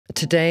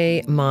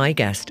Today, my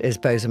guest is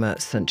Bozoma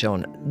Saint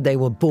John. They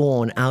were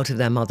born out of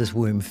their mother's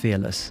womb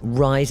fearless,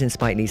 rise in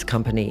Spike Lee's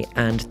company,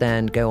 and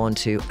then go on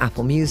to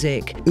Apple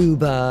Music,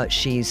 Uber.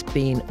 She's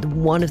been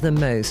one of the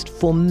most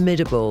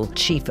formidable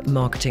chief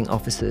marketing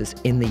officers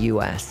in the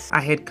US.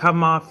 I had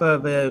come off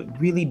of a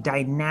really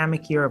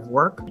dynamic year of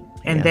work.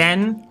 And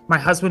then my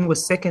husband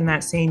was sick in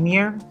that same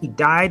year. He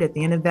died at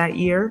the end of that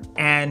year.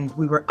 And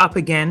we were up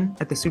again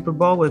at the Super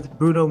Bowl with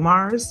Bruno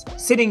Mars,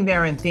 sitting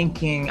there and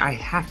thinking, I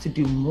have to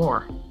do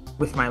more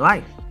with my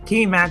life. Can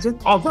you imagine?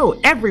 Although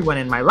everyone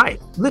in my life,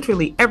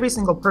 literally every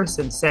single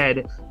person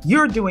said,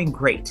 you're doing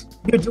great.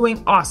 You're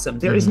doing awesome.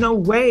 There is no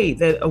way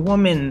that a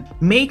woman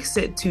makes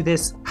it to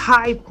this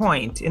high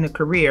point in a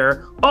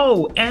career,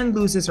 and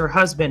loses her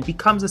husband,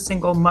 becomes a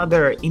single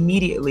mother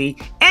immediately,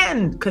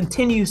 and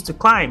continues to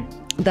climb.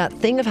 That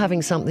thing of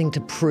having something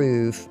to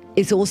prove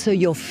is also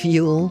your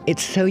fuel.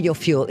 It's so your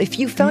fuel. If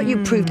you felt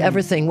you proved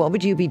everything, what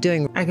would you be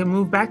doing? I could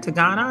move back to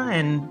Ghana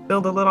and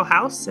build a little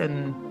house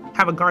and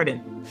have a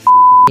garden.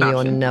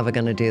 You're never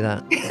going to do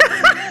that.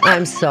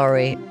 I'm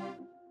sorry.